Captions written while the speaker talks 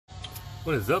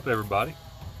What is up, everybody?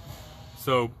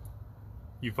 So,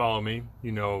 you follow me,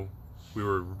 you know we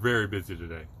were very busy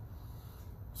today.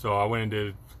 So I went and did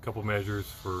a couple measures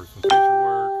for some fascia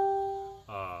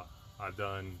work. I've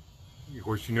done, of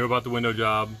course you know about the window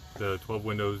job, the 12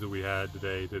 windows that we had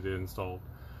today that they installed.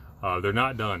 They're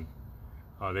not done.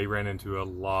 They ran into a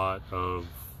lot of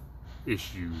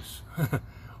issues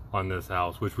on this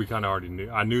house, which we kind of already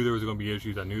knew. I knew there was going to be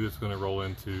issues. I knew this was going to roll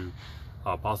into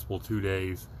possible 2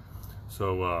 days.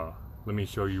 So let me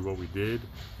show you what we did,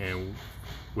 and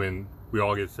when we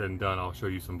all get said and done, I'll show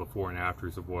you some before and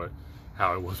afters of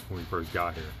how it was when we first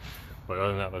got here. But other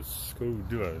than that, let's go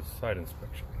do a site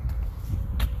inspection.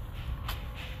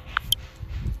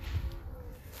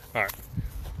 All right.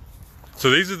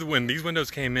 So these are when these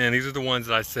windows came in. These are the ones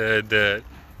that I said that,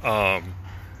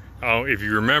 if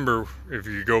you remember, if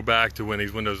you go back to when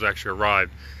these windows actually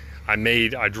arrived,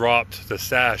 I dropped the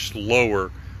sash lower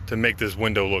to make this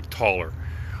window look taller.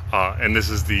 And this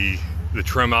is the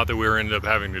trim out that we ended up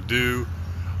having to do.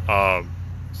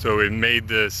 So it made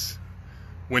this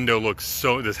window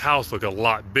this house look a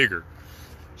lot bigger.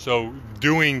 So all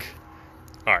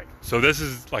right, so this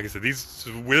is, like I said, this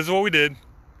is what we did.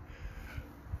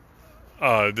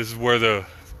 This is where they've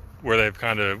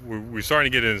we're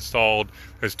starting to get it installed.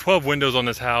 There's 12 windows on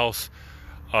this house.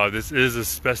 This is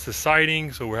asbestos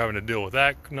siding, so we're having to deal with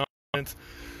that nonsense.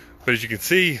 But as you can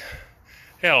see, it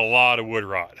had a lot of wood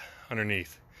rot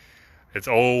underneath. It's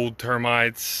old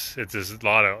termites. It's just a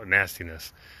lot of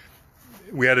nastiness.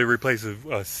 We had to replace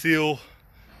a seal,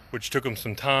 which took them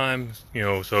some time,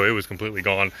 so it was completely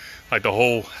gone. Like the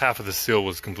whole half of the seal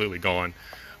was completely gone.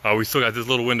 We still got this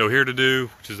little window here to do,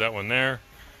 which is that one there.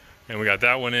 And we got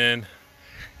that one in.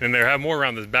 And they have more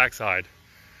around this backside.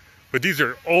 But these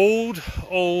are old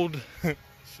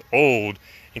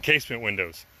encasement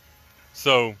windows.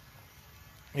 So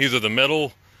these are the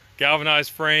metal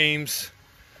galvanized frames.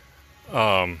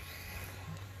 The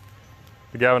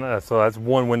galvanized, so that's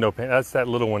one window pane. That's that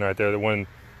little one right there, the one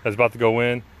that's about to go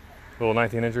in, little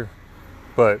 19-incher.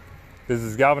 But this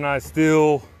is galvanized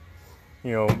steel,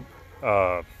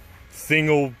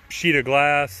 single sheet of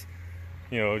glass,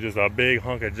 just a big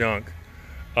hunk of junk.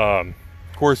 Of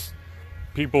course,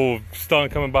 people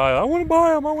coming by, I want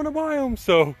to buy them.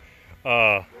 So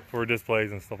for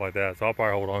displays and stuff like that. So I'll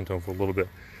probably hold on to them for a little bit.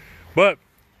 But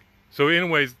so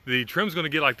anyways, the trim's going to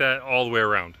get like that all the way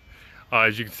around.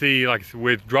 As you can see, like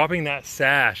with dropping that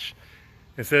sash,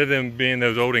 instead of them being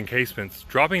those old encasements,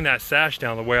 dropping that sash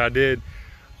down the way I did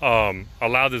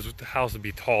allowed this house to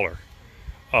be taller.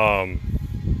 We're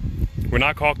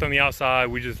not caulked on the outside.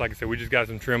 We just, like I said, we just got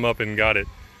some trim up and got it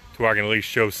to where I can at least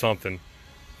show something.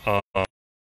 I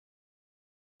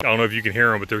don't know if you can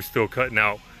hear them, but they're still cutting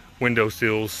out window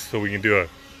sills so we can do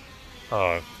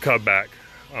a cut back.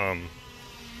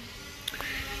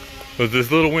 So this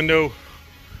little window's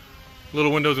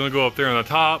gonna go up there on the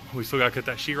top. We still gotta cut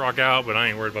that sheetrock out, but I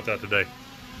ain't worried about that today.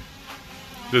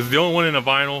 This is the only one in a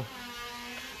vinyl.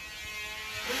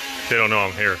 They don't know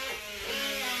I'm here.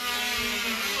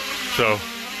 So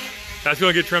that's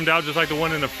gonna get trimmed out just like the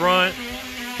one in the front.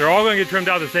 They're all gonna get trimmed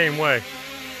out the same way.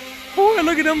 Boy,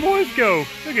 look at them boys go.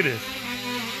 Look at this.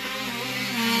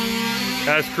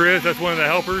 That's Chris, that's one of the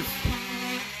helpers.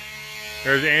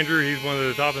 There's Andrew, he's one of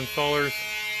the top installers.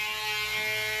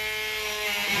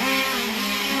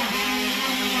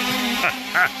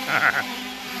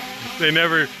 They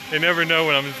never know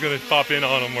when I'm just gonna pop in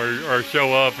on them or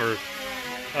show up or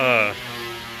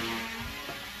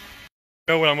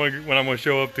know when I'm gonna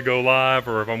show up to go live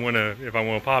or if I'm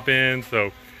gonna pop in.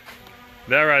 So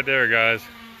that right there, guys,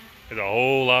 is a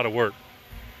whole lot of work.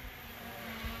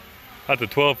 That's a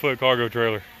 12-foot cargo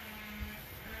trailer.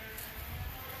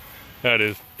 That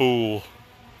is full.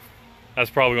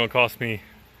 That's probably gonna cost me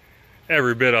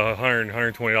every bit of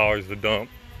 $120 to dump.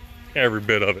 Every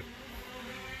bit of it.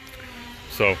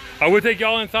 So I would take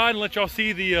y'all inside and let y'all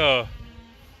see the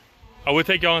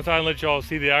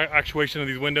actuation of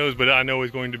these windows, but I know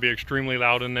it's going to be extremely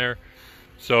loud in there.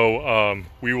 So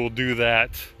we will do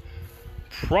that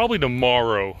probably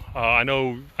tomorrow. I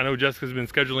know Jessica's been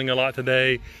scheduling a lot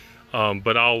today,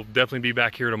 but I'll definitely be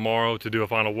back here tomorrow to do a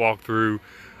final walkthrough.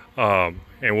 And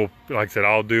we'll, like I said,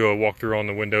 I'll do a walkthrough on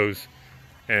the windows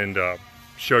and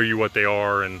show you what they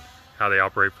are and how they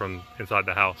operate from inside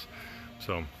the house.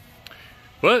 So,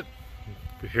 but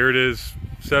here it is,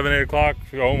 8 o'clock,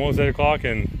 almost 8 o'clock,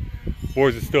 and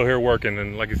boys are still here working.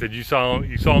 And like I said, you saw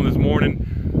them this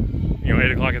morning,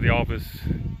 8 o'clock at the office,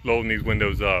 loading these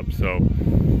windows up. So,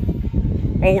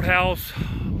 old house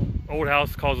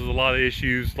causes a lot of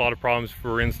issues, a lot of problems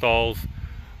for installs.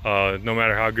 No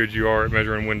matter how good you are at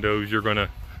measuring windows, you're gonna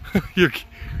it's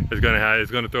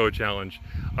gonna throw a challenge.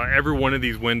 Every one of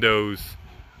these windows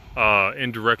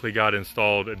indirectly got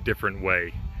installed a different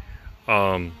way.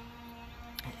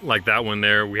 Like that one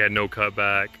there, we had no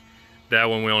cutback. That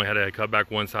one we only had to cut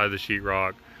back one side of the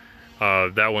sheetrock.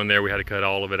 That one there, we had to cut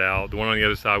all of it out. The one on the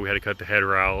other side, we had to cut the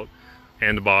header out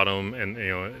and the bottom,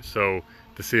 and so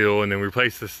the seal, and then we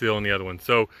replaced the seal on the other one.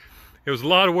 So it was a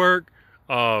lot of work,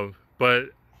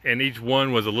 and each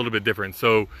one was a little bit different.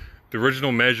 So the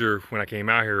original measure when I came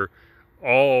out here,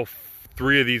 all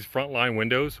 3 of these front line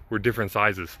windows were different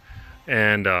sizes,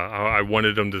 and I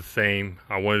wanted them the same.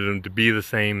 I wanted them to be the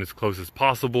same as close as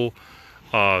possible.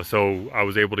 So I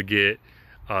was able to get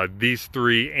these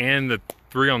 3 and the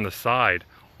 3 on the side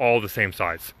all the same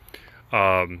size.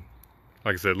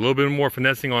 Like I said, a little bit more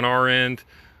finessing on our end,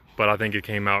 but I think it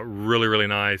came out really, really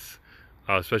nice,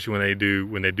 especially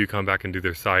when they do come back and do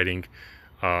their siding.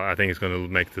 I think it's going to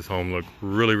make this home look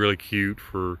really, really cute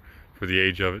for the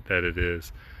age of it that it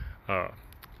is.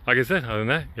 Like I said, other than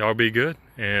that, y'all be good,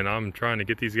 and I'm trying to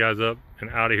get these guys up and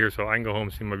out of here so I can go home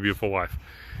and see my beautiful wife.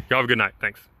 Y'all have a good night.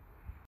 Thanks.